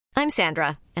I'm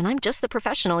Sandra, and I'm just the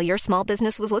professional your small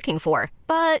business was looking for.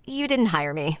 But you didn't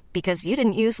hire me because you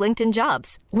didn't use LinkedIn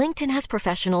Jobs. LinkedIn has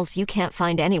professionals you can't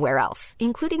find anywhere else,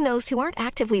 including those who aren't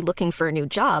actively looking for a new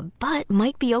job, but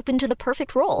might be open to the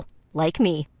perfect role, like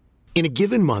me. In a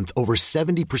given month, over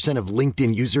 70% of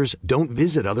LinkedIn users don't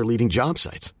visit other leading job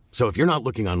sites. So if you're not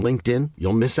looking on LinkedIn,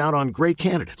 you'll miss out on great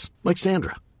candidates like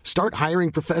Sandra. Start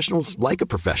hiring professionals like a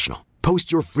professional.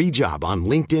 Post your free job on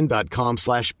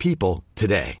linkedin.com/people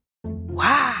today.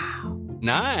 Wow.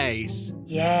 Nice.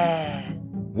 Yeah.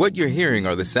 What you're hearing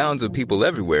are the sounds of people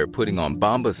everywhere putting on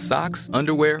Bombas socks,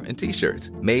 underwear, and T-shirts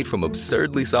made from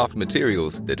absurdly soft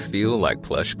materials that feel like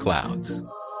plush clouds.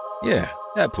 Yeah,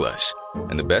 that plush.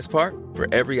 And the best part? For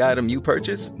every item you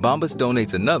purchase, Bombas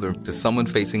donates another to someone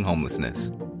facing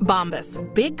homelessness. Bombas.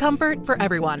 Big comfort for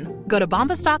everyone. Go to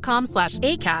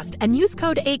bombas.com/ACAST and use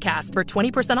code ACAST for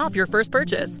 20% off your first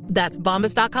purchase. That's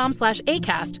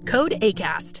bombas.com/ACAST. Code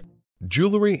ACAST.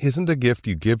 Jewelry isn't a gift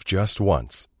you give just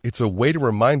once. It's a way to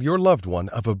remind your loved one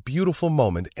of a beautiful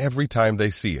moment every time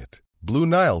they see it. Blue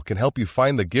Nile can help you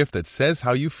find the gift that says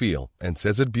how you feel and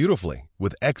says it beautifully,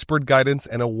 with expert guidance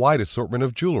and a wide assortment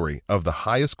of jewelry of the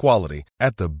highest quality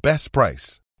at the best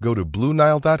price. Go to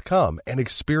BlueNile.com and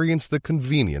experience the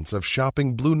convenience of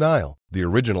shopping Blue Nile, the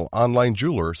original online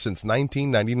jeweler since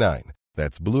 1999.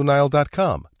 That's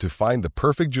BlueNile.com to find the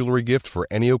perfect jewelry gift for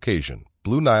any occasion.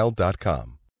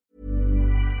 BlueNile.com.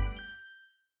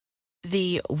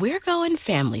 The We're Going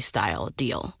Family Style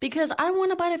deal. Because I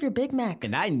want a bite of your Big Mac.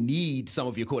 And I need some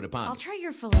of your Quarter Pounder. I'll try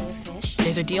your Filet-O-Fish.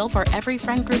 There's a deal for every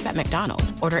friend group at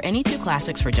McDonald's. Order any 2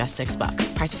 classics for just $6.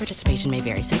 Price of participation may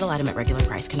vary. Single item at regular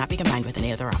price cannot be combined with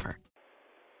any other offer.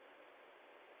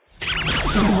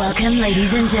 Welcome,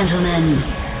 ladies and gentlemen.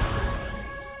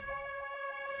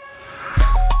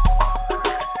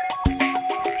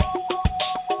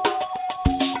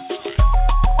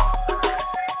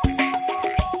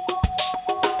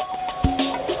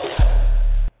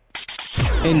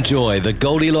 Enjoy the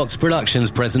Goldilocks Productions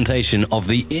presentation of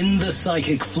the In the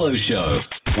Psychic Flow Show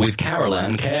with Carol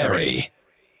Ann Carey.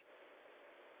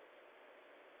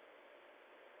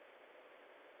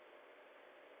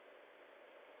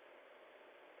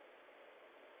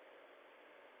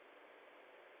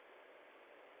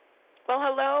 Well,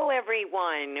 hello,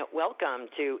 everyone. Welcome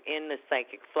to In the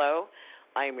Psychic Flow.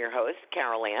 I am your host,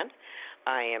 Carol Ann.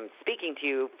 I am speaking to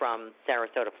you from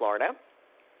Sarasota, Florida.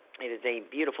 It is a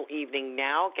beautiful evening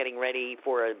now, getting ready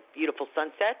for a beautiful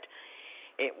sunset.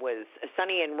 It was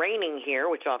sunny and raining here,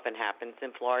 which often happens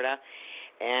in Florida,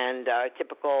 and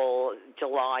typical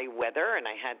July weather. And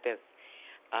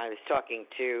I was talking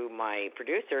to my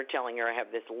producer, telling her I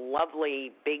have this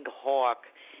lovely big hawk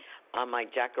on my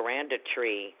jacaranda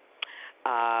tree.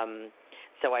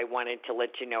 So I wanted to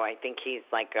let you know, I think he's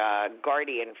like a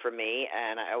guardian for me,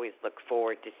 and I always look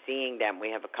forward to seeing them.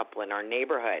 We have a couple in our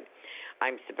neighborhood.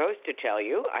 I'm supposed to tell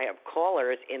you, I have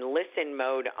callers in listen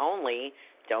mode only.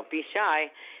 Don't be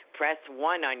shy. Press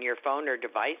 1 on your phone or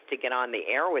device to get on the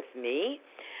air with me.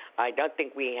 I don't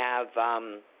think we have,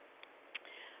 I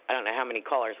don't know how many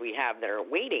callers we have that are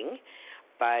waiting,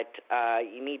 but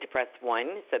you need to press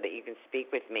 1 so that you can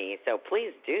speak with me. So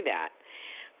please do that.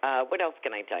 What else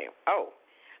can I tell you? Oh,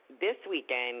 this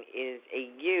weekend is a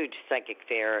huge psychic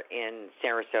fair in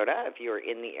Sarasota. If you're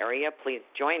in the area, please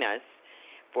join us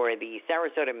for the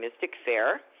Sarasota Mystic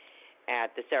Fair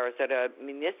at the Sarasota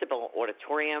Municipal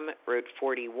Auditorium, Route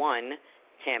 41,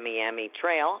 Tamiami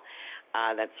Trail.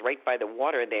 That's right by the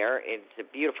water there. It's a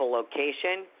beautiful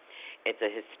location. It's a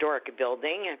historic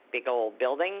building, a big old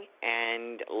building,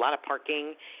 and a lot of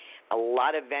parking, a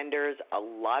lot of vendors, a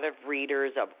lot of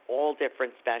readers of all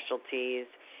different specialties,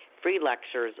 free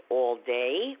lectures all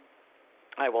day.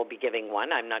 I will be giving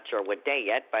one. I'm not sure what day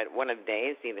yet, but one of the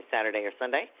days, either Saturday or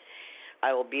Sunday.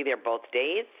 I will be there both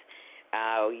days.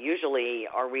 Usually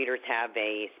our readers have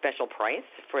a special price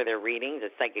for their readings, a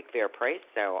psychic fair price,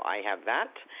 so I have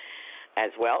that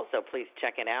as well, so please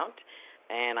check it out.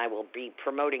 And I will be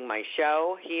promoting my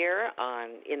show here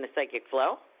in the Psychic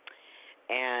Flow,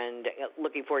 and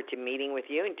looking forward to meeting with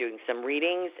you and doing some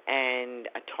readings and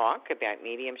a talk about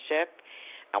mediumship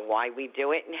and why we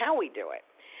do it and how we do it.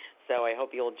 So I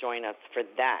hope you'll join us for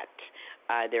that.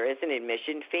 There is an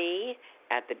admission fee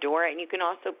at the door, and you can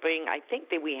also bring, I think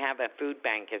that we have a food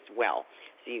bank as well,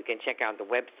 so you can check out the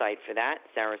website for that,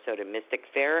 Sarasota Mystic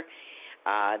Fair.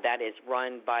 That is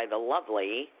run by the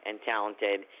lovely and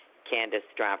talented Candace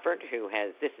Strafford,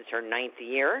 this is her 9th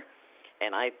year,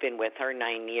 and I've been with her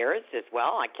 9 years as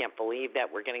well. I can't believe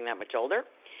that we're getting that much older,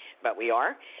 but we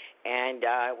are. And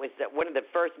it was one of the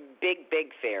first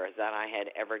big fairs that I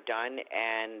had ever done,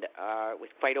 and it was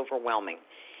quite overwhelming.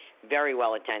 very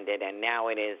well attended, and now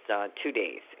it is 2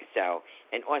 days. So,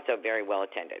 and also very well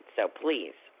attended. So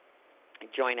please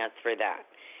join us for that.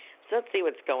 So let's see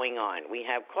what's going on. We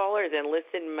have callers in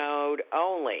listen mode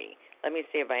only. Let me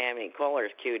see if I have any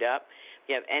callers queued up. If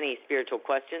you have any spiritual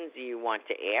questions you want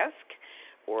to ask,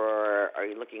 or are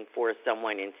you looking for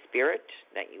someone in spirit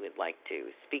that you would like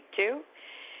to speak to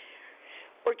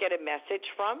or get a message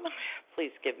from,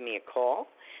 please give me a call.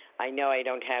 I know I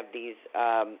don't have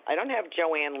I don't have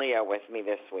Joanne Leo with me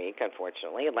this week,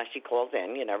 unfortunately, unless she calls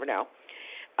in. You never know.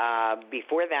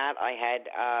 Before that, I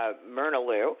had Myrna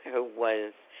Lou, who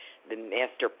was the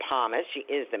Master Palmist. She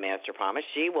is the Master Palmist.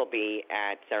 She will be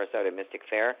at Sarasota Mystic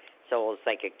Fair. Soul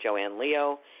Psychic Joanne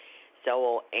Leo,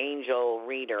 Soul Angel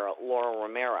Reader Laura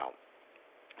Romero.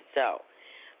 So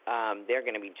they're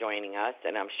going to be joining us,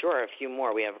 and I'm sure a few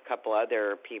more. We have a couple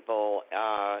other people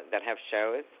that have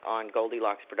shows on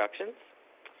Goldilocks Productions,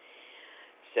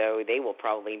 so they will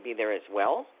probably be there as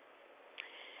well.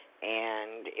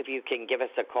 And if you can give us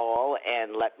a call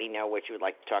and let me know what you would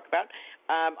like to talk about.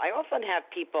 I often have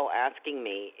people asking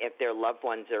me if their loved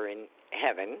ones are in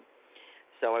heaven,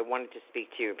 so I wanted to speak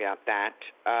to you about that.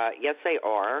 Yes, they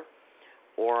are,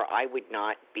 or I would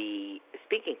not be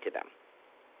speaking to them.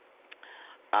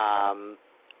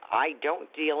 I don't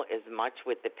deal as much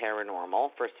with the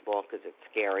paranormal, first of all, because it's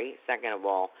scary. Second of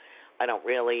all, I don't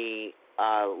really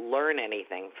learn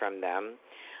anything from them.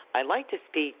 I like to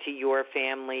speak to your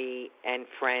family and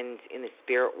friends in the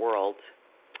spirit world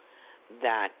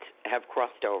that have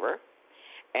crossed over.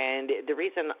 And the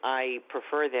reason I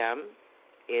prefer them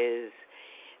is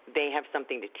they have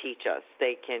something to teach us.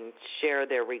 They can share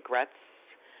their regrets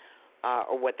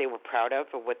or what they were proud of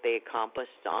or what they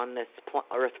accomplished on this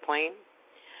earth plane.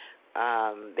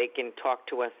 They can talk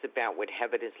to us about what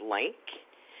heaven is like.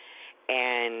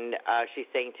 And she's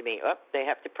saying to me, they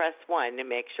have to press 1 to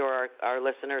make sure our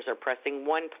listeners are pressing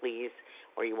 1, please,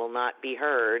 or you will not be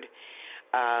heard.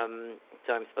 So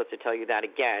I'm supposed to tell you that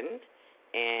again.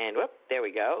 And, there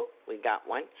we go. We got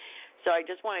one. So I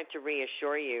just wanted to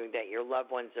reassure you that your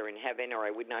loved ones are in heaven, or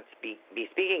I would not be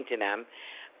speaking to them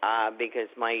because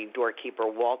my doorkeeper,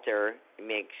 Walter,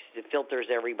 filters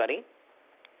everybody,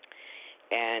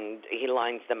 and he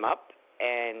lines them up.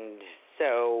 And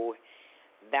so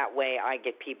that way I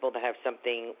get people that have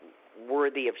something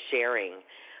worthy of sharing.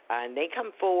 And they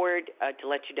come forward to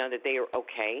let you know that they are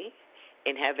okay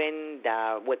in heaven,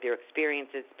 what their experience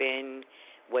has been,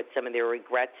 what some of their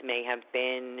regrets may have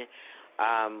been,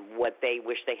 what they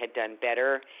wish they had done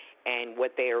better, and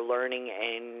what they are learning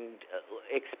and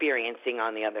experiencing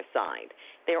on the other side.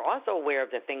 They are also aware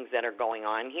of the things that are going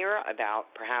on here about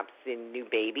perhaps the new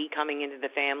baby coming into the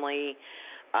family,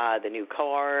 the new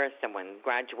car, someone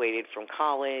graduated from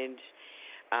college,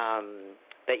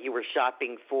 that you were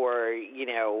shopping for,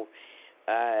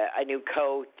 a new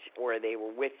coat, or they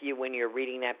were with you when you were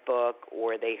reading that book,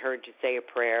 or they heard you say a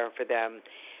prayer for them.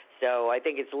 So I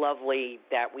think it's lovely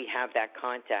that we have that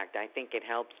contact. I think it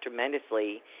helps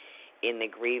tremendously in the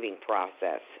grieving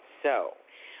process. So,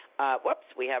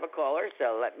 we have a caller,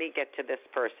 so let me get to this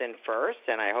person first,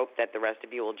 and I hope that the rest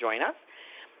of you will join us.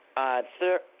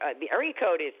 The area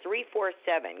code is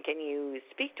 347. Can you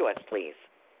speak to us, please?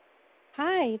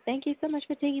 Hi. Thank you so much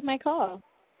for taking my call.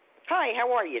 Hi.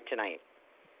 How are you tonight?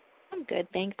 I'm good,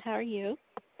 thanks. How are you?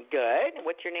 Good.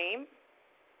 What's your name?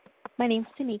 My name's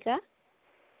Tanika.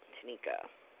 Tanika.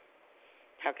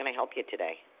 How can I help you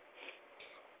today?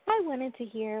 I wanted to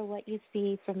hear what you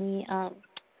see for me on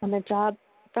the job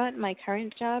front. My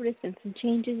current job, there's been some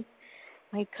changes.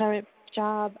 My current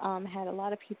job had a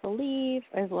lot of people leave,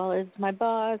 as well as my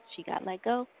boss. She got let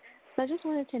go. So I just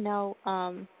wanted to know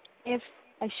if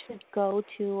I should go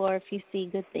to, or if you see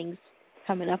good things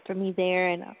coming up for me there.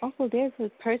 And also, there's a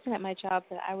person at my job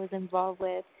that I was involved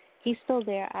with. He's still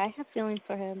there. I have feelings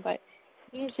for him, but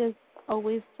he's just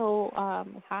always so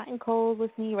hot and cold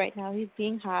with me. Right now he's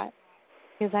being hot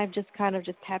because I've just kind of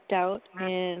tapped out.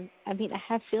 And, I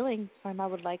have feelings for him. I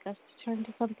would like us to turn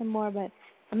to something more, but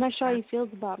I'm not sure how he feels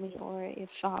about me, or if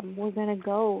we're going to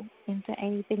go into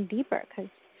anything deeper, because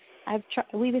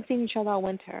we've been seeing each other all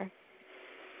winter.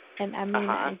 And,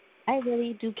 I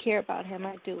really do care about him.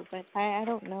 I do, but I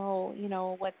don't know,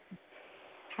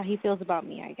 how he feels about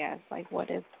me, I guess, like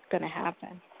what is going to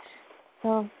happen.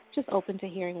 So just open to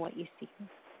hearing what you see.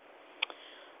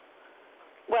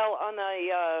 Well,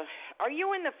 are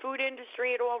you in the food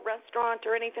industry at all, restaurant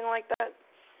or anything like that?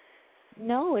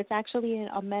 No, it's actually in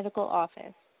a medical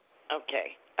office.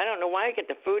 Okay. I don't know why I get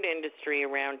the food industry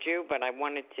around you, but I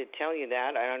wanted to tell you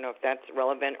that. I don't know if that's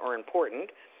relevant or important.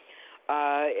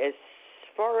 As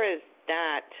far as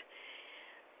that,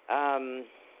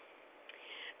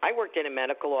 I worked in a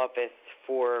medical office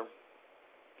for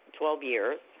 12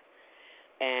 years,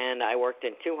 and I worked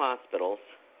in 2 hospitals,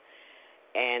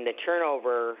 and the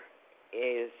turnover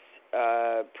is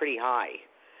pretty high,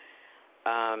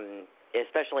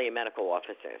 especially in medical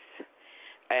offices.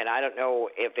 And I don't know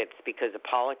if it's because of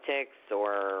politics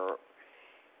or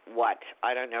what.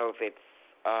 I don't know if it's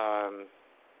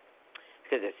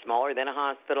because it's smaller than a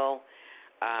hospital.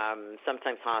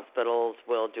 Sometimes hospitals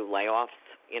will do layoffs,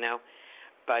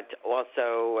 but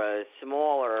also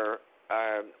smaller.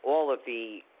 All of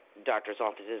the doctors'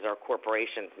 offices are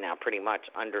corporations now, pretty much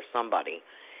under somebody.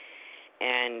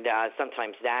 And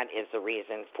sometimes that is the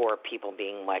reason for people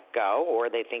being let go, or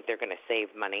they think they're going to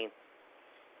save money.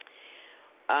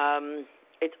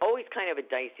 It's always kind of a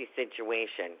dicey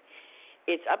situation.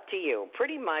 It's up to you.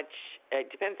 Pretty much, it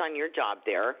depends on your job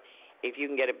there. If you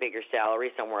can get a bigger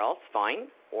salary somewhere else, fine,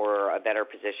 or a better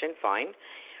position, fine.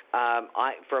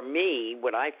 For me,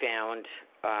 what I found,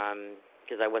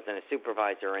 because I wasn't a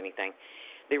supervisor or anything,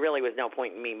 there really was no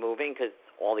point in me moving because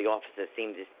all the offices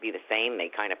seemed to be the same. They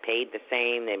kind of paid the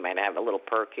same. They might have a little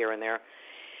perk here and there.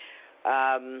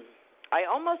 I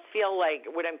almost feel like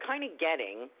what I'm kind of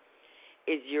getting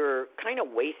is you're kind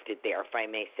of wasted there, if I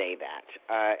may say that.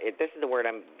 This is the word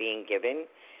I'm being given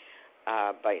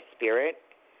by Spirit.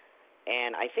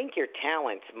 And I think your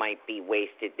talents might be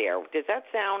wasted there. Does that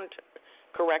sound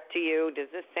correct to you? Does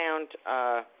this sound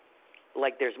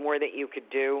like there's more that you could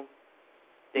do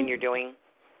than you're doing?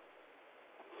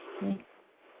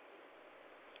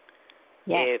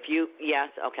 Yes. Yes,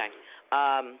 okay.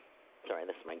 Sorry,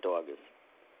 this is my dog is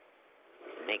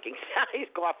making he's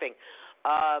coughing.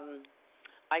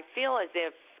 I feel as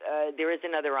if there is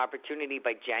another opportunity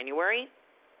by January.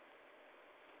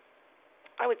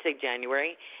 I would say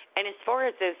January. And as far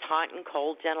as this hot and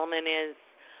cold gentleman is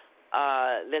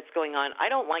that's going on, I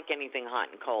don't like anything hot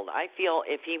and cold. I feel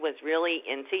if he was really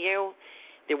into you,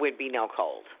 there would be no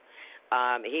cold.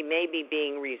 He may be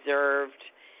being reserved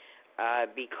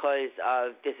because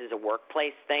of this is a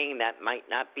workplace thing. That might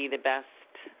not be the best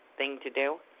thing to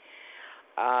do.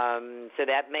 So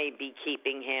that may be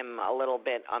keeping him a little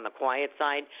bit on the quiet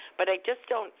side. But I just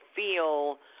don't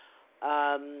feel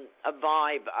a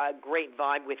great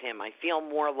vibe with him. I feel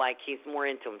more like he's more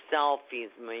into himself.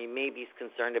 Maybe he's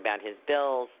concerned about his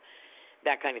bills,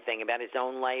 that kind of thing, about his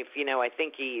own life. I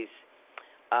think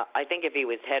I think if he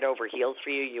was head over heels for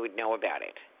you, you would know about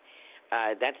it.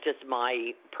 That's just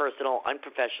my personal,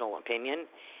 unprofessional opinion.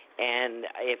 And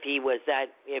if he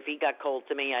got cold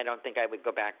to me, I don't think I would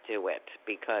go back to it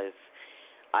because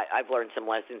I've learned some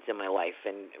lessons in my life,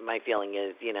 and my feeling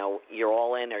is, you're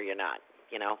all in or you're not.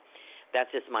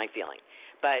 That's just my feeling.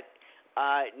 But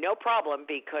no problem,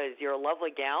 because you're a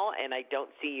lovely gal, and I don't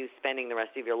see you spending the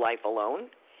rest of your life alone.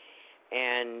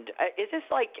 And is this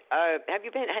like, have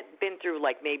you been through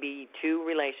like maybe 2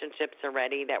 relationships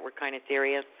already that were kind of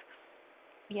serious?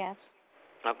 Yes.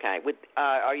 Okay.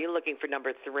 Are you looking for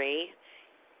number 3?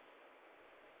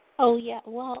 Oh, yeah.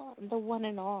 Well, the one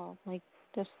and all, like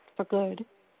just for good.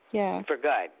 Yeah. For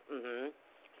good. Mm-hmm.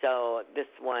 So this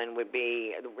one would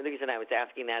be, the reason I was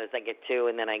asking that is I get 2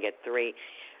 and then I get 3.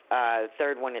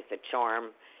 Third one is the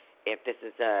charm. If this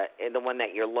is the one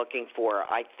that you're looking for,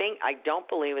 I don't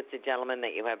believe it's a gentleman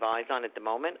that you have eyes on at the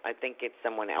moment. I think it's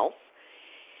someone else.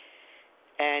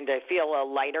 And I feel a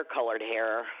lighter colored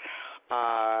hair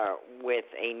with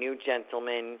a new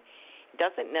gentleman.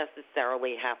 Doesn't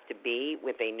necessarily have to be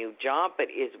with a new job, but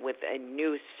is with a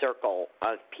new circle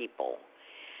of people.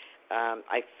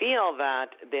 I feel that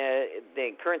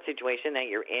the current situation that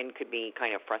you're in could be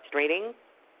kind of frustrating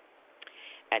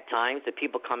at times, the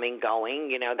people coming,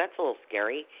 going, that's a little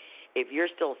scary. If you're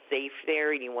still safe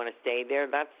there and you want to stay there,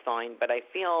 that's fine. But I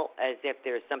feel as if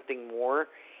there's something more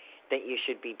that you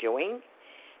should be doing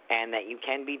and that you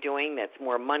can be doing that's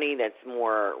more money, that's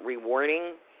more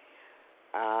rewarding.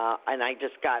 And I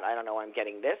don't know, I'm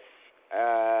getting this.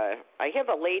 I have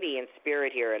a lady in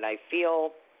spirit here, and I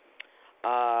feel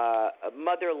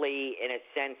motherly in a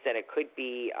sense that it could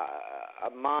be a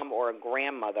mom or a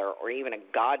grandmother or even a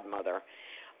godmother.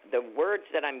 The words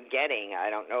that I'm getting, I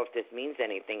don't know if this means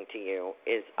anything to you,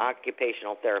 is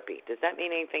occupational therapy. Does that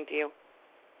mean anything to you?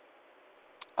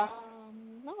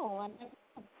 No.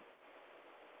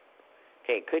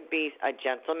 Okay, it could be a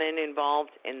gentleman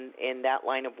involved in that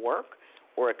line of work,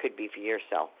 or it could be for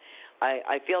yourself.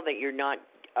 I feel that you're not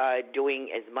doing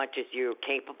as much as you're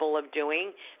capable of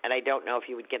doing, and I don't know if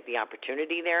you would get the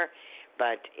opportunity there,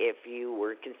 but if you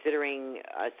were considering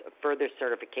a further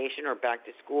certification or back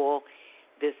to school,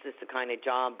 this is the kind of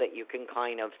job that you can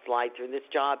kind of slide through this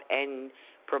job and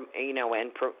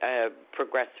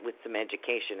progress with some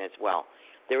education as well.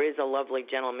 there is a lovely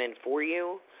gentleman for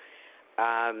you.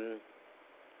 And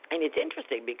it's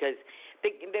interesting because the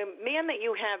man that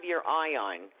you have your eye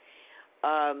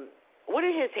on, what do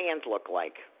his hands look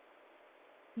like?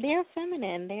 They're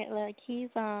feminine. They're like he's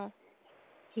a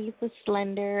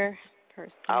slender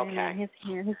person. Okay. And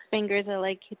his fingers are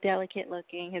like delicate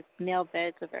looking. His nail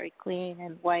beds are very clean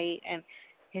and white, and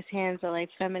his hands are like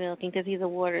feminine looking because he's a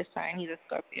water sign. He's a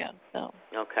Scorpio, so.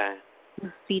 Okay.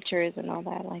 His features and all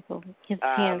that, like his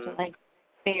hands are like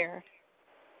fair.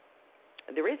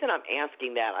 The reason I'm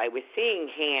asking that, I was seeing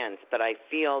hands, but I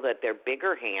feel that they're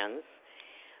bigger hands.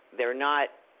 They're not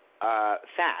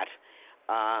fat,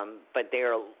 but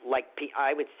they're like,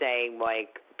 I would say,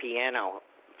 like piano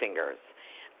fingers.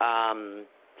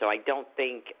 So I don't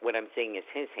think what I'm seeing is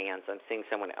his hands. I'm seeing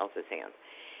someone else's hands.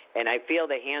 And I feel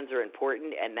the hands are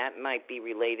important, and that might be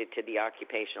related to the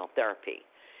occupational therapy.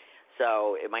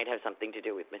 So it might have something to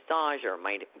do with massage, or it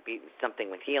might be something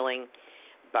with healing.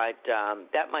 But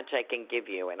that much I can give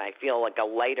you. And I feel like a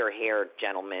lighter-haired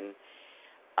gentleman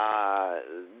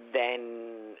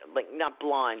than, like, not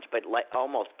blonde, but like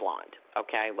almost blonde,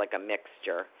 okay, like a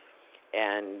mixture.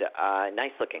 And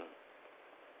nice-looking,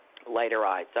 lighter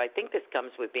eyes. So I think this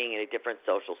comes with being in a different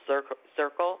social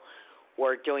circle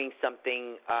or doing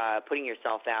something, putting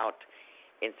yourself out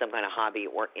in some kind of hobby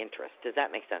or interest. Does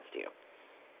that make sense to you?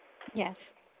 Yes.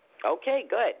 Okay,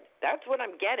 good. That's what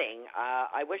I'm getting.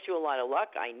 I wish you a lot of luck.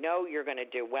 I know you're going to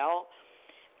do well.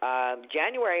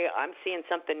 January, I'm seeing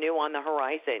something new on the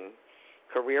horizon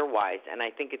career-wise, and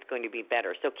I think it's going to be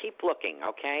better. So keep looking,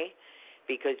 okay?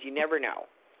 Because you never know.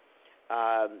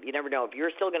 You never know if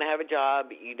you're still going to have a job.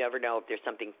 You never know if there's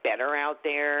something better out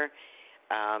there.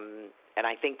 And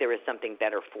I think there is something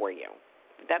better for you.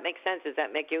 Does that make sense? Does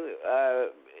that make you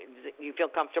you feel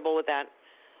comfortable with that?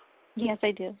 Yes,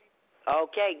 I do.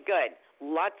 Okay, good.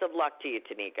 Lots of luck to you,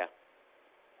 Tanika.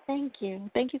 Thank you.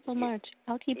 Thank you so much.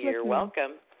 I'll keep listening. You're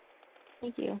welcome.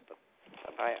 Thank you.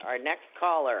 Our next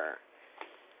caller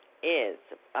is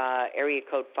area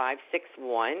code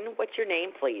 561. What's your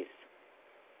name, please?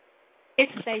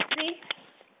 It's Stacy.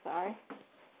 Sorry.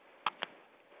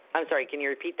 I'm sorry, can you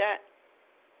repeat that?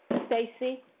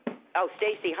 Stacy. Oh,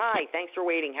 Stacy, hi. Thanks for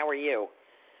waiting. How are you?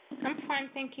 I'm fine,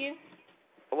 thank you.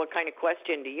 What kind of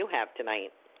question do you have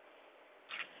tonight?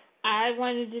 I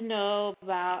wanted to know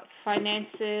about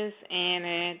finances and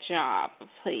a job,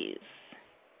 please.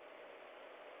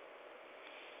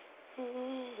 Do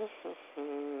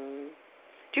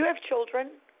you have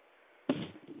children?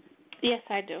 Yes,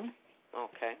 I do.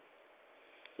 Okay.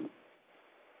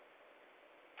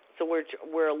 So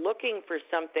we're looking for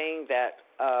something that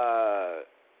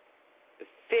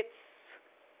fits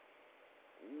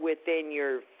within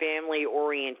your family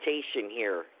orientation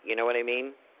here. You know what I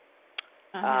mean?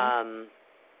 Uh-huh.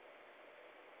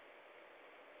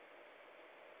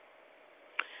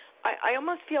 I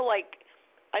almost feel like,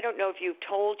 I don't know if you've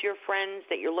told your friends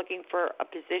that you're looking for a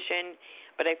position,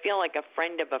 but I feel like a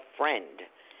friend of a friend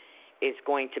is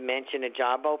going to mention a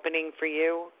job opening for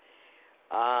you.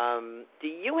 Do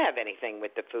you have anything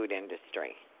with the food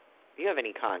industry? Do you have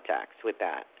any contacts with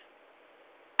that?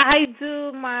 I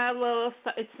do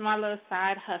it's my little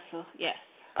side hustle, yes.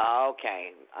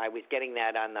 Okay. I was getting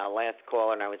that on the last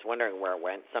call, and I was wondering where it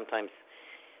went. Sometimes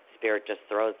Spirit just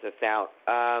throws this out.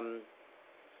 I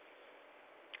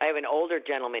have an older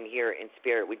gentleman here in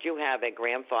Spirit. Would you have a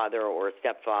grandfather or a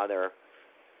stepfather?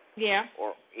 Yeah.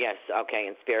 Or yes, okay,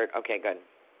 in Spirit. Okay, good.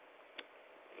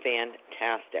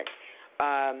 Fantastic.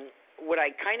 What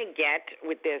I kind of get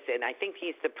with this, and I think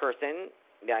he's the person,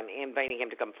 I'm inviting him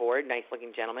to come forward,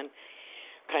 nice-looking gentleman.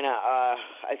 Kind of,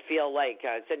 I feel like,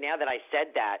 so now that I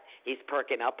said that, he's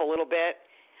perking up a little bit.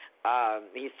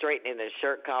 He's straightening his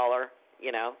shirt collar,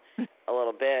 you know, a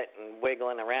little bit, and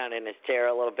wiggling around in his chair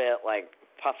a little bit, like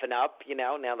puffing up, you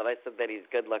know, now that I said that he's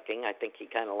good-looking. I think he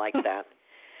kind of likes that.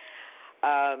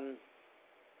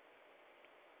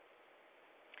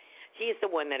 He's the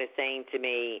one that is saying to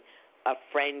me, a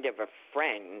friend of a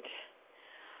friend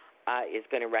is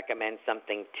going to recommend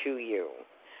something to you.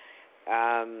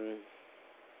 I'm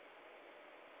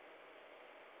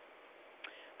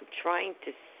trying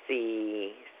to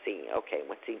see. Okay,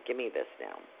 let's see. Give me this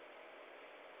now.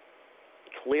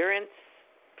 Clarence.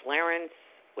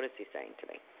 What is he saying to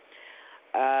me?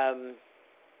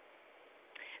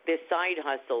 This side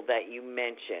hustle that you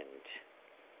mentioned.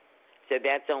 So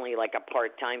that's only like a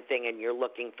part-time thing, and you're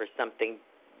looking for something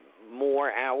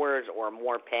more hours or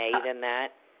more pay than that?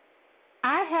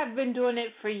 I have been doing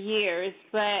it for years,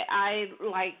 but I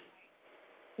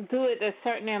do it a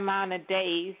certain amount of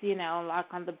days, you know, like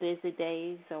on the busy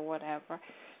days or whatever.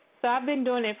 So I've been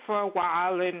doing it for a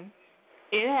while, and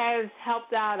It has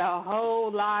helped out a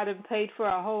whole lot and paid for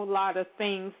a whole lot of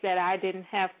things that I didn't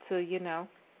have to,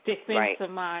 dip into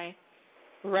my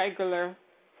regular.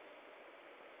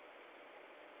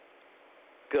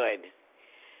 Good.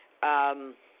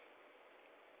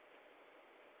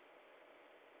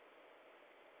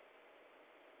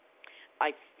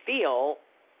 I feel,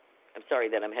 I'm sorry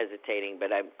that I'm hesitating,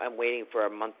 but I'm waiting for a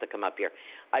month to come up here.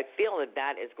 I feel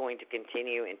that is going to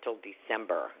continue until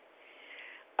December.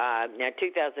 Now,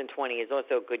 2020 is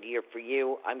also a good year for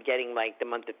you. I'm getting like the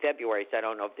month of February, so I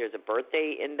don't know if there's a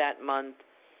birthday in that month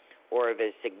or if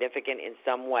it's significant in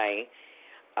some way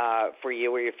for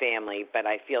you or your family, but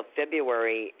I feel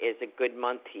February is a good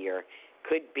month here.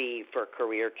 Could be for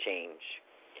career change.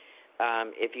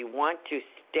 If you want to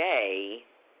stay,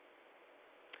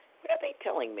 what are they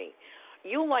telling me?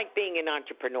 You like being an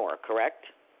entrepreneur, correct?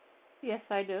 Yes,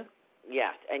 I do.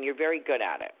 Yes, and you're very good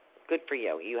at it. Good for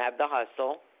you. You have the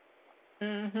hustle.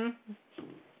 Mhm.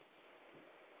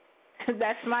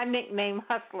 That's my nickname,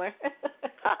 Hustler.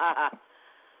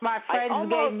 My friends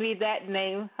gave me that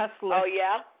name, Hustler. Oh,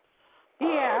 yeah?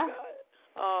 Yeah.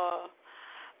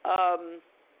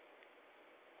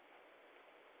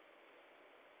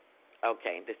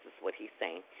 Okay, this is what he's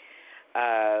saying.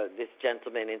 This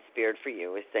gentleman in Spirit for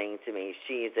You is saying to me,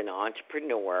 she is an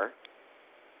entrepreneur,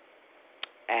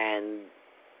 and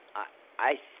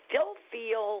I still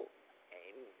feel,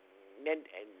 and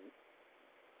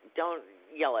don't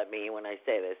yell at me when I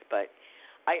say this, but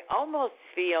I almost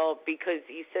feel, because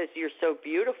he says you're so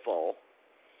beautiful,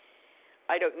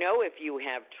 I don't know if you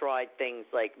have tried things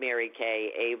like Mary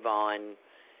Kay, Avon,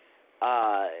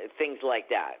 things like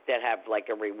that have like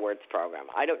a rewards program.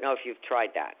 I don't know if you've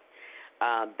tried that.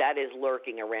 That is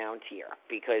lurking around here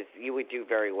because you would do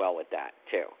very well with that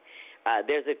too.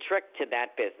 There's a trick to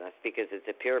that business because it's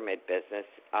a pyramid business.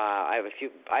 I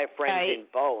have friends in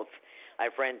both. I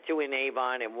have friends, 2 in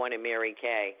Avon and 1 in Mary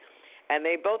Kay, and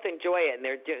they both enjoy it and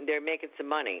they're making some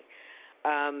money.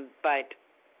 But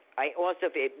I also,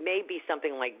 it may be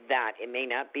something like that. It may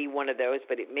not be one of those,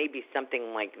 but it may be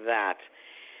something like that.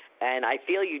 And I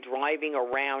feel you driving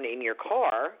around in your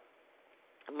car,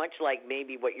 much like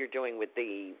maybe what you're doing with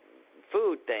the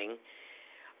food thing,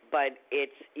 but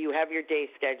it's, you have your day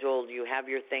scheduled, you have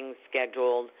your things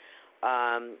scheduled,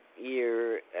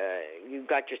 you've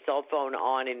got your cell phone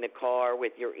on in the car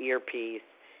with your earpiece,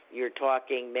 you're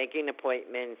talking, making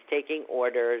appointments, taking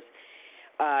orders,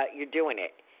 you're doing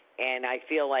it. And I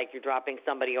feel like you're dropping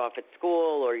somebody off at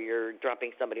school or you're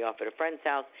dropping somebody off at a friend's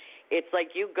house. It's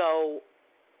like you go,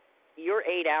 your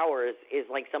 8 hours is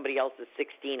like somebody else's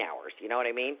 16 hours. You know what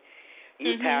I mean?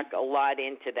 You pack a lot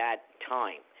into that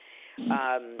time.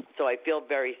 So I feel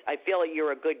like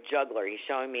you're a good juggler. He's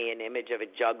showing me an image of a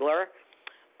juggler,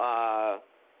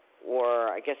 or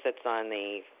I guess that's on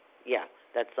the,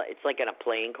 it's like on a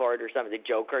playing card or something. The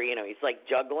Joker, he's like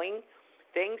juggling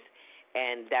things,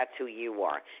 and that's who you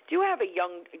are. Do you have a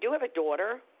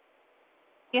daughter?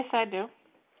 Yes, I do.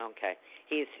 Okay.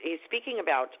 He's speaking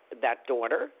about that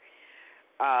daughter.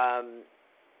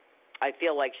 I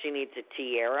feel like she needs a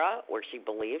tiara, or she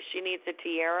believes she needs a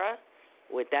tiara.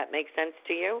 Would that make sense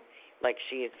to you? Like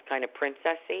she's kind of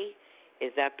princessy?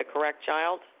 Is that the correct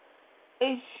child?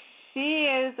 She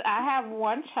is. I have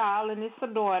one child, and it's a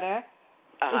daughter.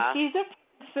 She's a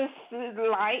princess,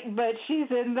 but she's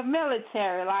in the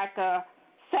military, like a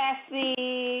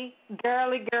sassy,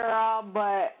 girly girl,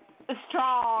 but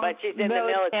strong. But she's in the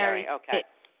military, okay.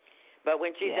 But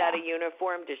when she's out of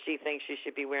uniform, does she think she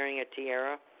should be wearing a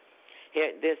tiara?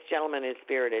 Here, this gentleman in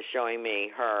Spirit is showing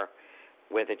me her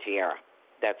with a tiara.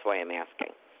 That's why I'm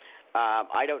asking.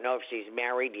 I don't know if she's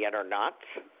married yet or not.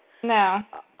 No.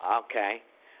 Okay.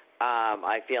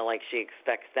 I feel like she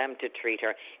expects them to treat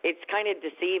her. It's kind of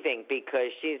deceiving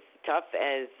because she's tough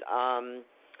as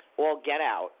all get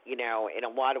out, in a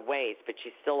lot of ways, but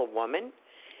she's still a woman.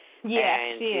 Yeah,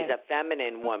 and she's a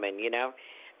feminine woman,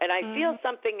 And I feel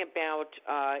something about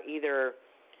either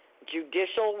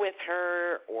judicial with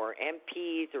her or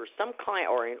MPs or some kind,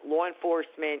 or law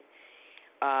enforcement.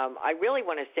 I really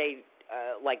want to say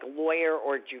like lawyer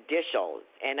or judicial,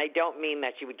 and I don't mean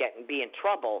that she would be in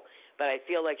trouble, but I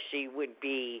feel like she would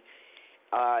be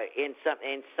in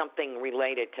something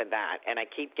related to that. And I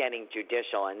keep getting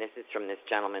judicial, and this is from this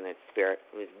gentleman in Spirit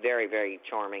who is very, very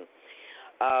charming.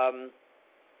 Let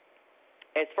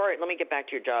me get back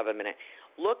to your job a minute.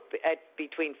 Look at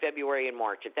between February and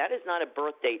March. If that is not a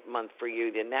birth date month for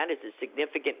you, then that is a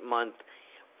significant month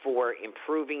for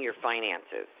improving your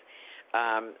finances.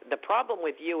 The problem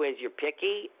with you is you're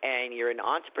picky and you're an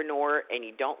entrepreneur and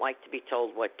you don't like to be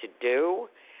told what to do.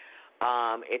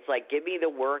 It's like, give me the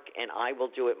work and I will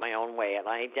do it my own way. And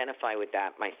I identify with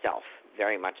that myself,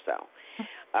 very much so.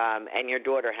 And your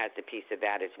daughter has a piece of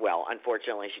that as well.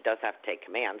 Unfortunately, she does have to take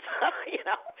commands, you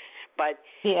know. But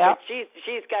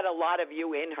she's got a lot of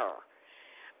you in her.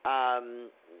 And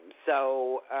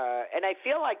I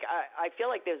feel like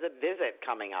there's a visit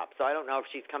coming up. So I don't know if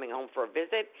she's coming home for a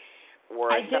visit or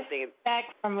something. I just back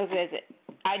from a visit.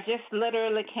 I just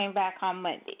literally came back on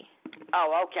Monday.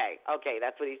 Oh, okay. Okay,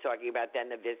 that's what he's talking about then,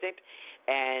 the visit.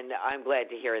 And I'm glad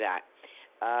to hear that.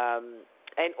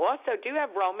 And also, do you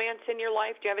have romance in your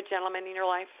life? Do you have a gentleman in your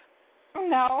life?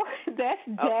 No, that's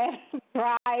dead,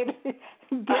 dried,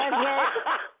 desert.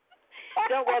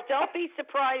 So, well, don't be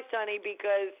surprised, honey,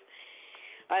 because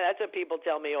that's what people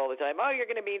tell me all the time. Oh, you're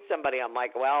going to meet somebody. I'm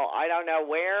like, well, I don't know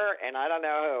where and I don't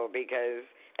know who,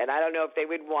 and I don't know if they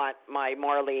would want my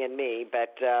Marley and me,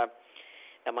 but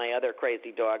and my other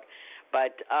crazy dog.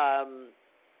 But I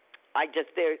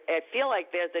feel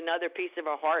like there's another piece of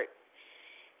a heart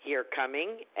here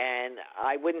coming, and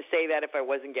I wouldn't say that if I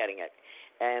wasn't getting it.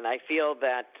 And I feel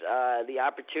that the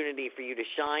opportunity for you to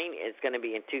shine is going to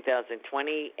be in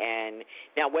 2020. And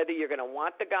now whether you're going to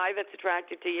want the guy that's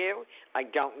attracted to you, I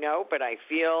don't know, but I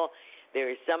feel there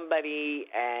is somebody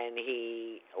and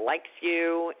he likes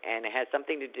you, and it has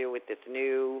something to do with this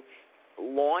new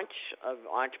launch of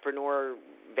entrepreneur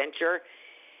venture.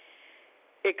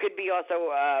 It could be also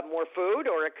more food,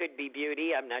 or it could be beauty.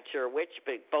 I'm not sure which,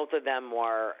 but both of them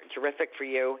are terrific for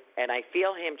you. And I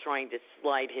feel him trying to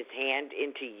slide his hand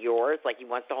into yours, like he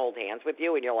wants to hold hands with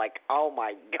you, and you're like, oh,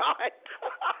 my God.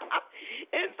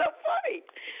 It's so funny.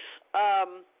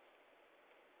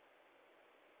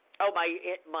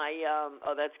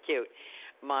 That's cute.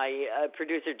 My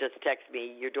producer just texted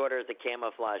me, your daughter is a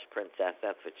camouflage princess.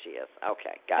 That's what she is.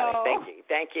 Okay, got it.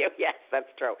 Thank you. Yes, that's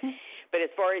true. But as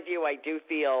far as you, I do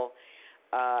feel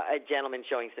a gentleman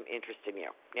showing some interest in you.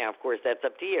 Now, of course, that's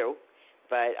up to you,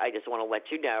 but I just want to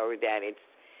let you know that it's,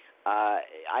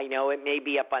 I know it may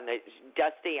be up on a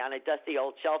dusty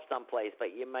old shelf someplace,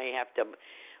 but you may have to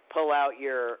pull out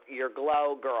your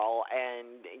glow, girl,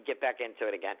 and get back into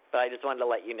it again. But I just wanted to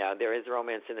let you know there is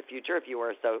romance in the future if you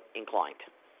are so inclined.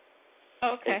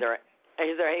 Okay.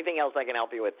 Is there anything else I can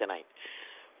help you with tonight?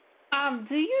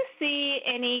 Do you see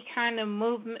any kind of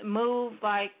move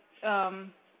like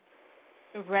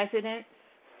residents?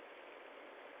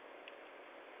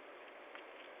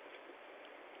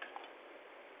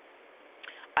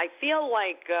 I feel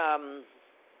like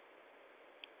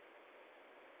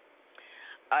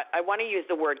I want to use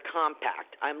the word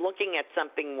compact. I'm looking at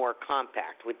something more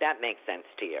compact. Would that make sense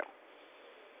to you?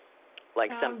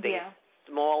 Like something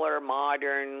smaller,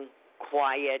 modern,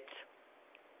 quiet.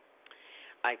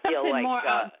 I feel something like more,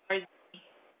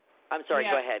 I'm sorry,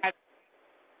 go ahead.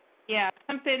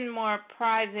 Something more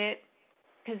private,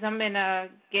 because I'm in a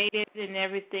gated and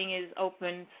everything is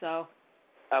open, so.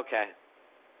 Okay.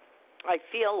 I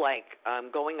feel like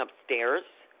going upstairs,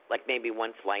 like maybe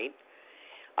one flight.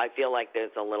 I feel like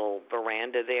there's a little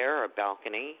veranda there, a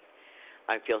balcony.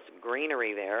 I feel some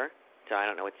greenery there. So I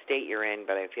don't know what state you're in,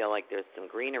 but I feel like there's some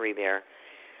greenery there.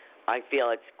 I feel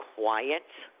it's quiet,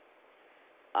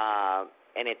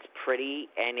 and it's pretty,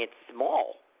 and it's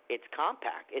small. It's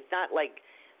compact. It's not like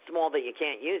small that you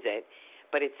can't use it,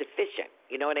 but it's efficient.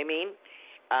 You know what I mean?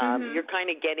 You're kind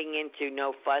of getting into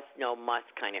no fuss, no muss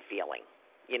kind of feeling.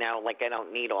 You know, like I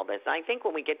don't need all this. I think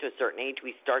when we get to a certain age,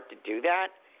 we start to do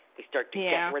that. We start to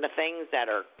get rid of things that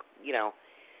are, you know,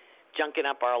 junking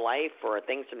up our life, or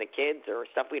things from the kids, or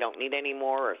stuff we don't need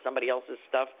anymore, or somebody else's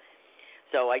stuff.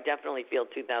 So I definitely feel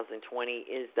 2020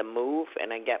 is the move,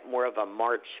 and I get more of a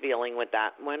March feeling with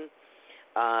that one.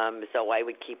 So I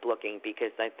would keep looking,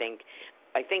 because I think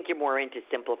you're more into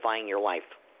simplifying your life.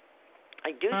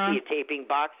 I do see you taping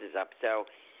boxes up, so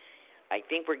I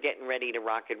think we're getting ready to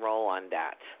rock and roll on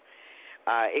that.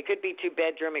 It could be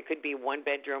 2-bedroom, it could be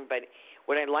 1-bedroom, but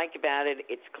what I like about it,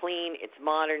 it's clean, it's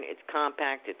modern, it's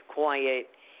compact, it's quiet,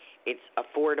 it's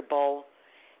affordable,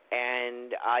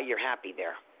 and you're happy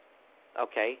there.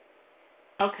 Okay?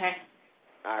 Okay.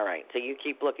 All right. So you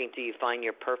keep looking till you find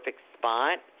your perfect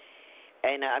spot.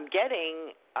 And I'm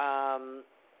getting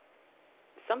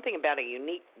something about a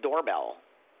unique doorbell.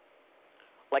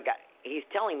 Like he's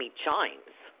telling me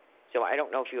chimes. So I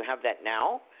don't know if you have that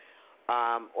now,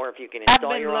 or if you can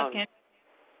install your own.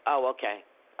 Oh, okay.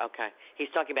 Okay. He's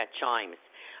talking about chimes,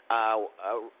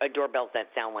 a doorbell that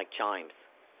sound like chimes.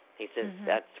 He says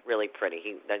that's really pretty.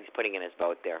 He's putting in his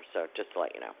boat there, so just to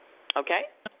let you know. Okay?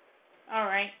 All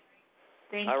right.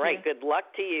 Thank you. All right. Good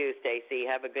luck to you, Stacy.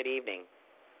 Have a good evening.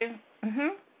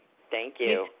 Thank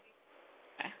you.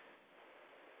 Yes.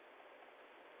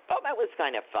 Oh, that was was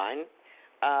kind of fun.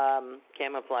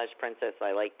 Camouflage Princess,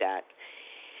 I like that.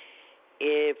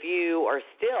 If you are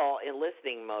still in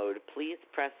listening mode, please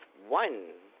press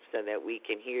 1 so that we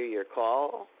can hear your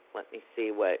call. Let me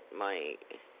see what my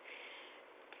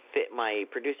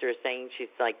producer is saying. She's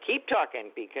like, keep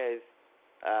talking because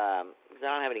I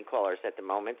don't have any callers at the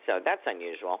moment, so that's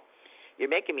unusual. You're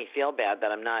making me feel bad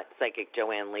that I'm not Psychic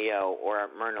Joanne Leo or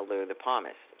Myrna Lou the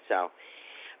Palmist.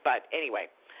 But anyway,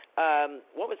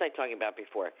 what was I talking about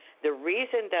before? The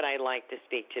reason that I like to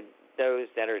speak to those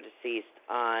that are deceased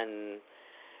on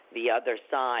the other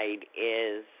side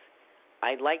is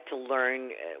I'd like to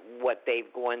learn what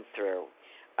they've gone through,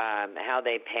 how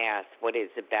they passed, what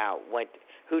it's about,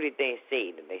 who did they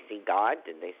see? Did they see God?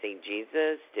 Did they see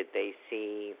Jesus? Did they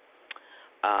see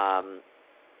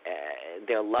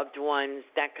their loved ones?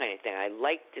 That kind of thing. I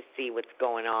like to see what's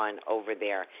going on over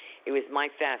there. It was my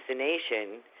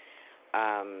fascination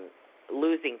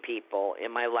losing people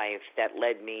in my life that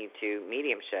led me to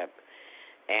mediumship.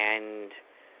 And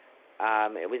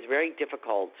it was very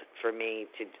difficult for me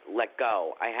to let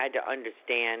go. I had to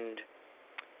understand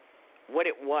what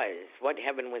it was, what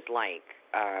heaven was like.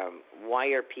 Why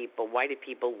did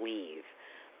people leave?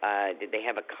 Did they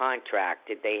have a contract?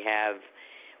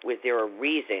 Was there a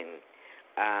reason?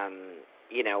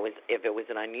 If it was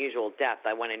an unusual death,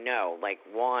 I want to know, like,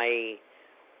 why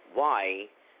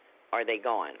are they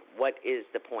gone? What is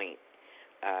the point?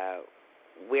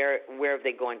 Where have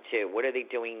they gone to? What are they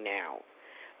doing now?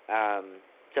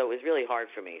 So it was really hard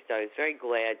for me. So I was very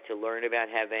glad to learn about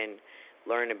heaven,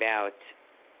 learn about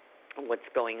what's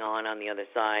going on the other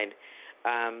side.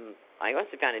 I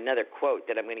also found another quote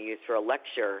that I'm going to use for a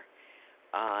lecture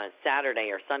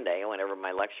Saturday or Sunday, whenever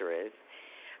my lecture is,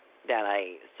 that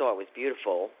I saw was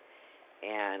beautiful,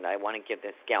 and I want to give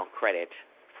this gal credit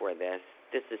for this.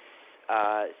 This is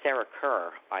Sarah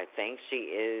Kerr, I think. She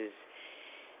is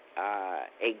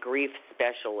a grief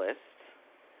specialist,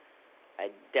 a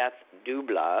death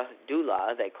doula,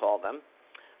 they call them,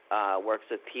 works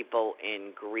with people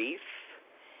in grief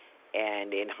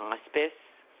and in hospice.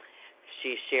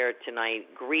 She shared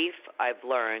tonight, grief, I've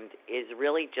learned, is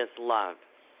really just love.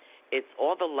 It's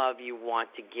all the love you want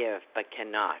to give but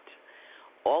cannot.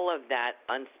 All of that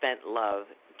unspent love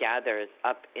gathers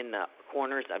up in the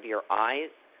corners of your eyes,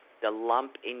 the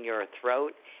lump in your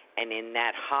throat, and in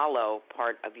that hollow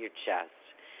part of your chest.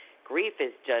 Grief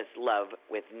is just love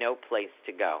with no place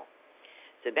to go.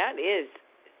 So that is,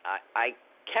 I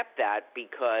kept that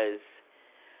because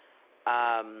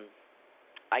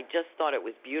I just thought it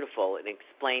was beautiful. It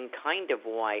explained kind of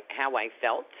how I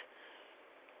felt.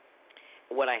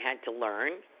 What I had to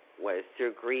learn was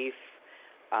through grief,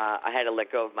 I had to let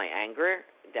go of my anger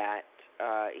that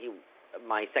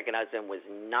my second husband was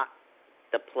not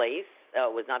the person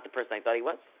I thought he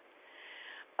was.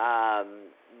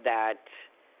 That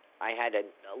I had to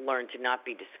learn to not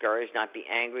be discouraged, not be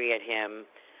angry at him.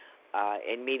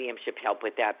 And mediumship helped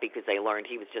with that because I learned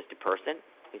he was just a person.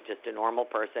 He's just a normal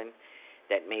person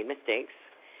that made mistakes.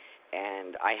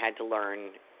 And I had to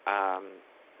learn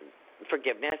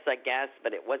forgiveness, I guess,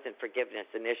 but it wasn't forgiveness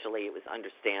initially. It was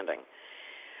understanding.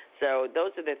 So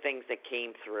those are the things that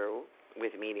came through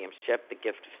with mediumship, the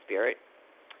gift of spirit.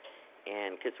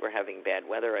 And because we're having bad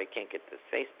weather, I can't get this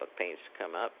Facebook page to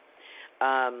come up.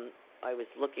 I was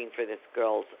looking for this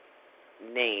girl's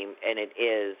name, and it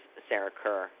is Sarah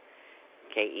Kerr,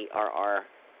 Kerr,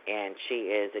 and she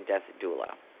is a death doula.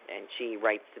 And she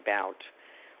writes about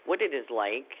what it is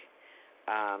like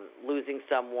losing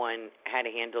someone, how to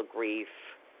handle grief,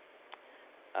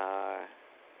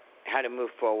 how to move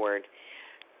forward.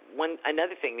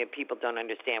 Another thing that people don't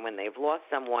understand when they've lost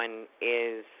someone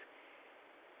is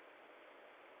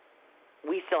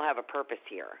we still have a purpose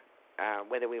here.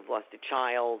 Whether we've lost a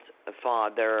child, a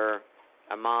father,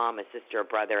 a mom, a sister, a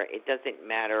brother, it doesn't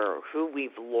matter who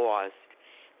we've lost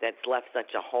that's left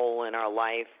such a hole in our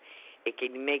life. It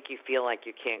can make you feel like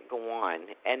you can't go on,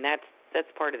 and that's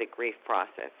part of the grief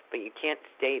process, but you can't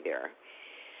stay there.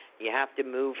 You have to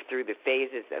move through the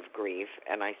phases of grief,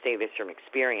 and I say this from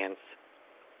experience,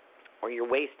 or you're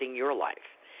wasting your life.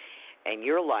 And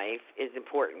your life is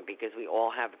important because we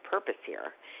all have a purpose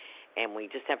here, and we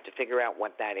just have to figure out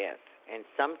what that is. And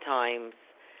sometimes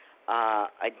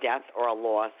a death or a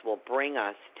loss will bring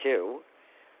us to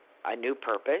a new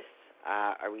purpose,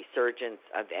 a resurgence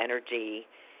of energy.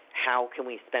 How can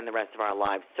we spend the rest of our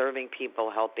lives serving people,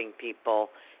 helping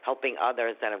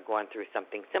others that have gone through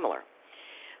something similar?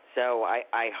 So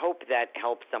I hope that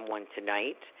helps someone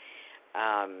tonight.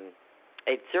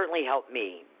 It certainly helped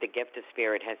me. The gift of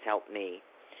spirit has helped me.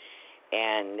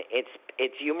 And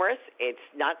it's humorous. It's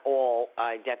not all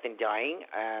death and dying.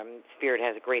 Spirit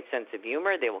has a great sense of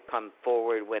humor. They will come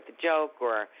forward with a joke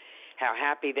or how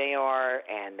happy they are,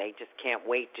 and they just can't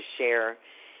wait to share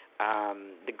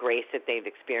the grace that they've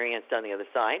experienced on the other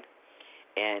side.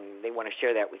 And they want to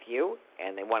share that with you,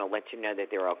 and they want to let you know that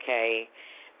they're okay.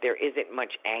 There isn't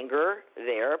much anger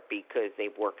there because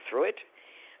they've worked through it.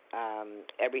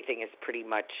 Everything is pretty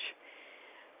much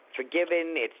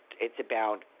forgiven. It's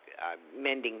about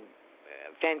mending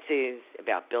fences,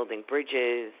 about building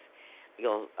bridges.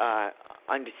 You'll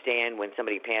understand when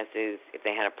somebody passes, if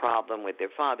they had a problem with their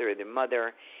father or their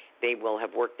mother, they will have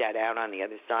worked that out on the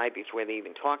other side before they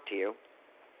even talk to you.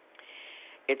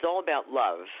 It's all about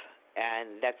love,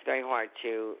 and that's very hard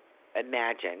to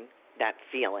imagine, that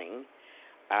feeling,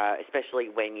 especially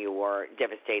when you are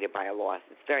devastated by a loss.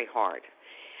 It's very hard.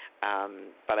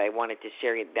 But I wanted to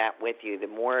share that with you. The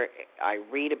more I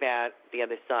read about the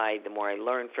other side, the more I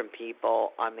learn from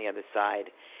people on the other side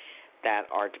that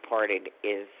are departed,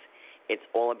 it's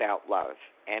all about love.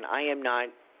 And I am not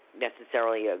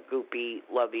necessarily a goopy,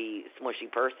 lovey,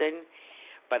 smushy person,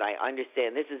 but I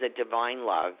understand this is a divine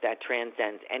love that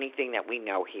transcends anything that we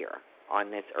know here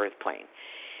on this earth plane.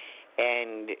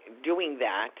 And doing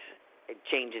that, it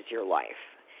changes your life.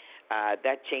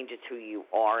 That changes who you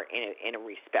are in a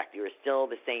respect. You're still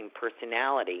the same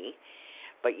personality,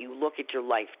 but you look at your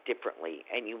life differently,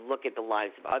 and you look at the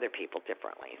lives of other people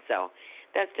differently. So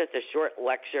that's just a short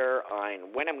lecture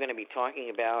on what I'm going to be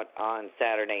talking about on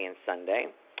Saturday and Sunday.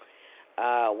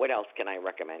 What else can I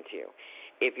recommend to you?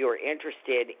 If you're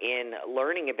interested in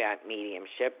learning about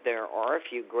mediumship, there are a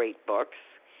few great books.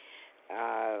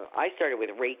 I started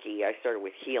with Reiki. I started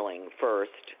with healing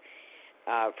first.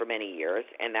 For many years,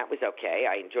 and that was okay.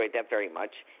 I enjoyed that very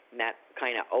much, and that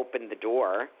kind of opened the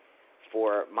door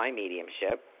for my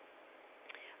mediumship.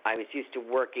 I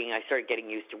started getting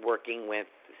used to working with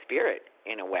spirit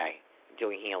in a way,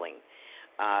 doing healing,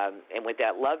 and with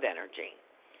that love energy.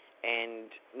 And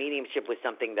mediumship was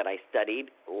something that I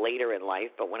studied later in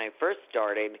life, but when I first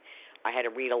started, I had to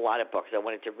read a lot of books. I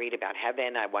wanted to read about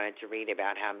heaven. I wanted to read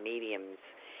about how mediums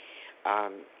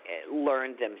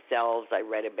learned themselves. I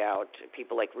read about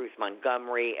people like Ruth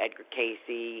Montgomery, Edgar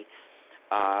Cayce,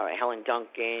 Helen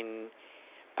Duncan,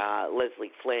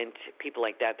 Leslie Flint, people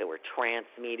like that were trance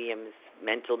mediums,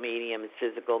 mental mediums,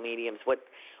 physical mediums. What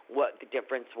the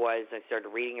difference was, I started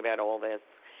reading about all this,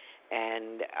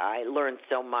 and I learned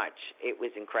so much. It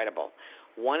was incredible.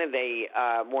 One of the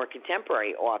more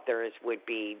contemporary authors would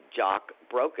be Jock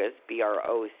Brocas,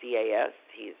 Brocas.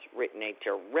 He's written a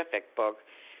terrific book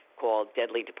called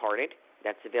Deadly Departed.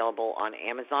 That's available on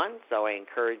Amazon, so I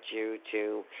encourage you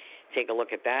to take a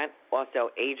look at that. Also,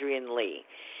 Adrian Lee.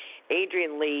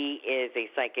 Adrian Lee is a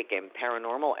psychic and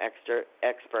paranormal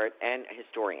expert and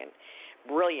historian.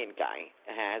 Brilliant guy.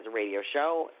 Has a radio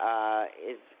show.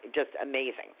 Is just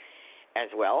amazing as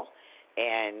well.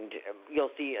 And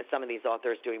you'll see some of these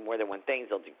authors doing more than one thing.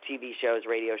 They'll do TV shows,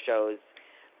 radio shows,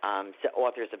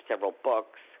 authors of several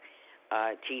books,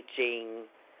 teaching,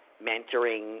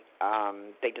 mentoring.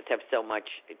 They just have so much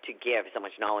to give, so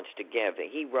much knowledge to give.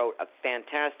 He wrote a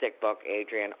fantastic book,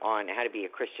 Adrian, on how to be a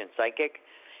Christian psychic.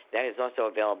 That is also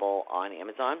available on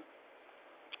Amazon.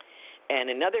 And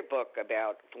another book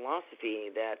about philosophy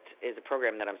that is a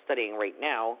program that I'm studying right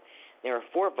now, there are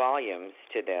 4 volumes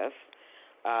to this,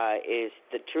 is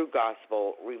The True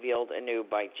Gospel Revealed Anew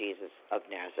by Jesus of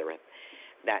Nazareth.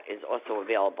 That is also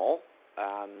available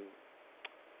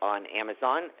on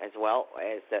Amazon, as well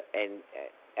as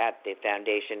at the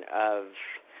foundation of,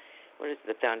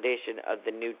 the foundation of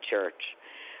the New Church.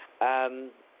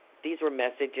 These were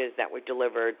messages that were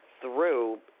delivered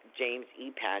through James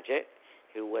E. Padgett,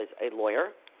 who was a lawyer,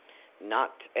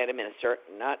 not a minister,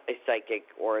 not a psychic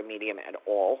or a medium at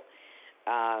all.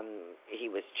 He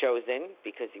was chosen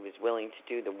because he was willing to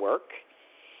do the work,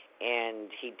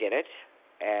 and he did it,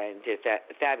 and did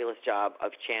a fabulous job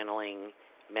of channeling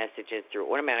messages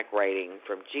through automatic writing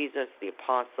from Jesus, the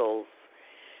apostles,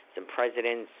 some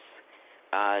presidents,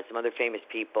 some other famous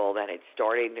people that had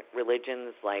started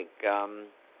religions, like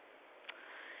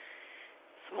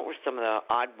what were some of the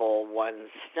oddball ones?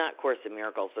 Not Course in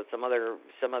Miracles, but some other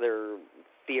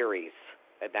theories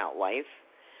about life.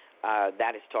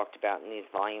 That is talked about in these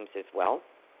volumes as well.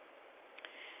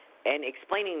 And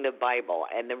explaining the Bible.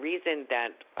 And the reason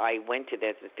that I went to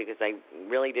this is because I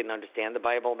really didn't understand the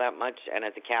Bible that much, and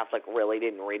as a Catholic, really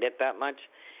didn't read it that much.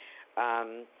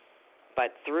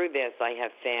 But through this, I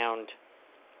have found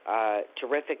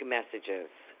terrific messages,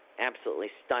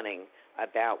 absolutely stunning,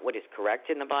 about what is correct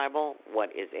in the Bible, what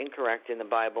is incorrect in the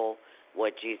Bible,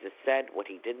 what Jesus said, what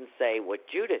he didn't say, what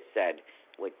Judas said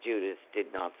what Judas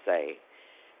did not say,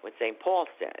 what St. Paul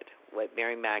said, what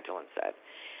Mary Magdalene said.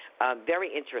 Very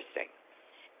interesting.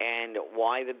 And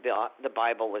why the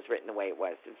Bible was written the way it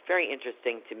was. It's very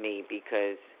interesting to me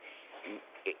because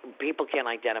people can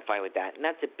identify with that. And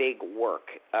that's a big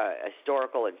work,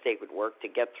 historical and sacred work to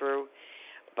get through.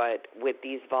 But with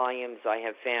these volumes, I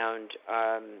have found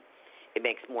it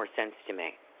makes more sense to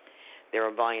me. There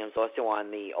are volumes also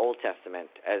on the Old Testament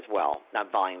as well.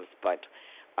 Not volumes, but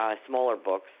smaller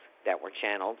books that were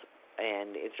channeled.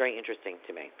 And it's very interesting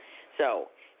to me. So,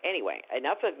 anyway,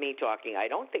 enough of me talking. I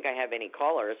don't think I have any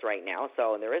callers right now,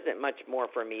 so there isn't much more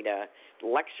for me to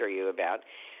lecture you about.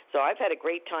 So I've had a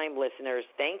great time, listeners.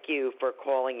 Thank you for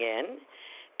calling in,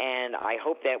 and I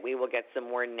hope that we will get some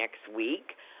more next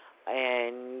week.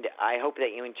 And I hope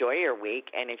that you enjoy your week.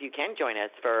 And if you can join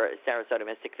us for Sarasota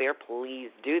Mystic Fair,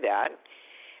 please do that.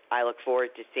 I look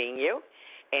forward to seeing you.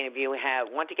 And if you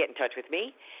want to get in touch with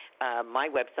me, my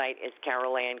website is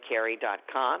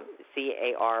CarolanCarey.com,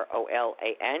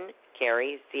 CarolanCarey,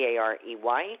 Carey.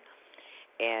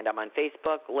 And I'm on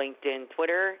Facebook, LinkedIn,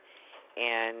 Twitter.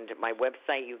 And my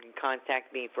website, you can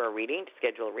contact me for a reading, to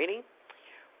schedule a reading,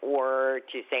 or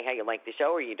to say how you like the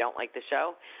show or you don't like the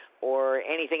show, or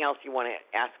anything else you want to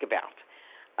ask about.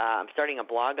 I'm starting a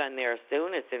blog on there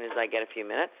soon as I get a few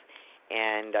minutes.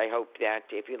 And I hope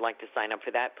that if you'd like to sign up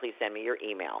for that, please send me your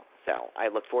email. So I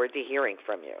look forward to hearing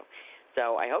from you.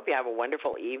 So I hope you have a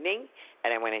wonderful evening,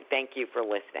 and I want to thank you for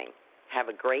listening. Have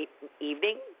a great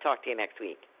evening. Talk to you next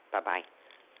week. Bye-bye.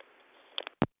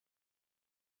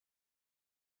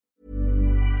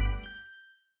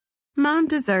 Mom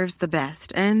deserves the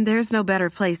best, and there's no better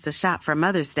place to shop for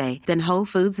Mother's Day than Whole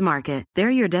Foods Market. They're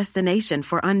your destination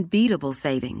for unbeatable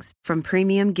savings, from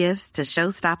premium gifts to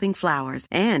show-stopping flowers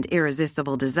and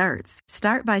irresistible desserts.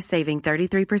 Start by saving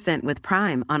 33% with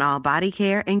Prime on all body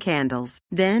care and candles.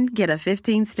 Then get a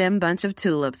 15-stem bunch of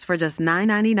tulips for just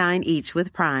 $9.99 each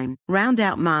with Prime. Round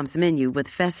out Mom's menu with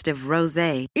festive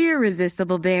rosé,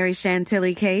 irresistible berry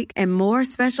chantilly cake, and more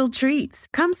special treats.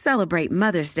 Come celebrate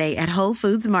Mother's Day at Whole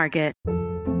Foods Market.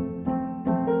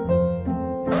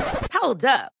 Hold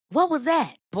up. What was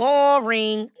that?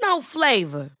 Boring. No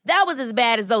flavor. That was as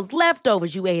bad as those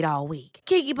leftovers you ate all week.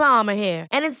 Keke Palmer here,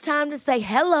 and it's time to say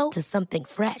hello to something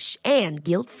fresh and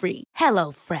guilt-free.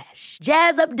 Hello Fresh.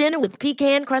 Jazz up dinner with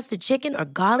pecan-crusted chicken or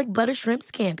garlic butter shrimp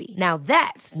scampi. Now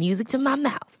that's music to my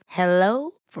mouth.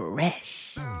 Hello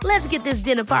Fresh. Let's get this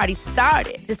dinner party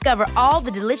started. Discover all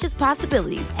the delicious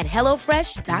possibilities at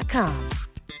HelloFresh.com.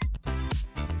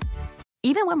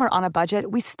 Even when we're on a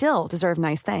budget, we still deserve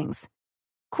nice things.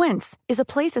 Quince is a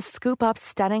place to scoop up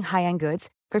stunning high-end goods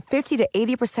for 50 to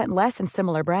 80% less than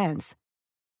similar brands.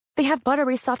 They have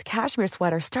buttery soft cashmere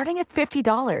sweaters starting at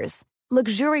 $50,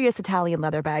 luxurious Italian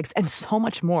leather bags, and so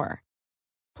much more.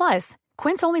 Plus,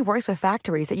 Quince only works with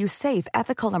factories that use safe,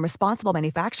 ethical, and responsible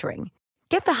manufacturing.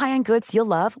 Get the high-end goods you'll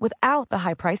love without the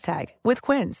high price tag with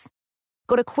Quince.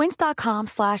 Go to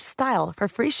quince.com/style for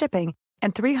free shipping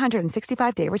and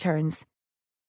 365-day returns.